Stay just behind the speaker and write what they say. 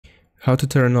How to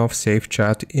turn off safe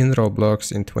chat in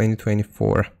Roblox in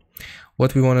 2024.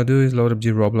 What we want to do is load up the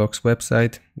Roblox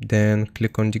website, then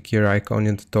click on the gear icon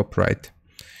in the top right.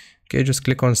 Okay, just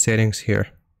click on settings here.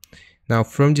 Now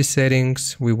from the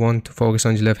settings, we want to focus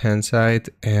on the left hand side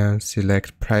and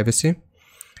select privacy.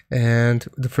 And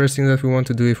the first thing that we want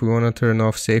to do if we want to turn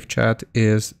off safe chat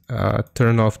is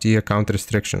turn off the account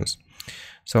restrictions.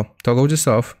 So toggle this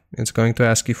off. It's going to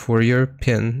ask you for your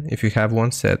PIN if you have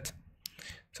one set.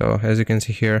 So as you can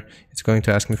see here, it's going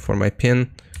to ask me for my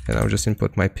PIN, and I'll just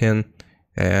input my PIN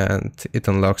and it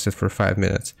unlocks it for 5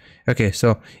 minutes. Okay,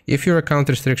 so if your account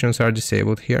restrictions are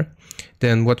disabled here,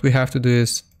 then what we have to do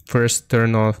is first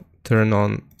turn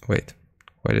on, wait,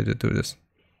 why did it do this?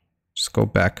 Just go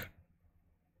back.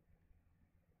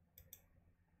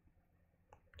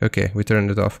 Okay, we turned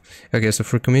it off. Okay, so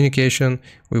for communication,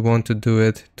 we want to do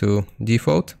it to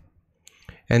default.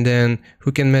 And then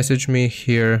who can message me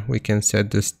here, we can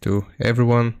set this to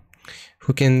everyone.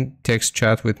 Who can text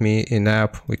chat with me in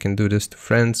app, we can do this to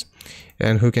friends.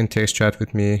 And who can text chat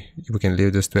with me, we can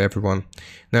leave this to everyone.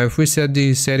 Now if we set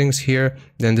these settings here,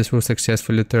 then this will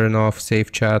successfully turn off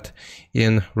safe chat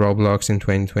in Roblox in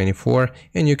 2024,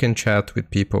 and you can chat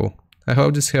with people. I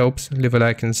hope this helps. Leave a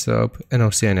like and sub, and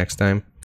I'll see you next time.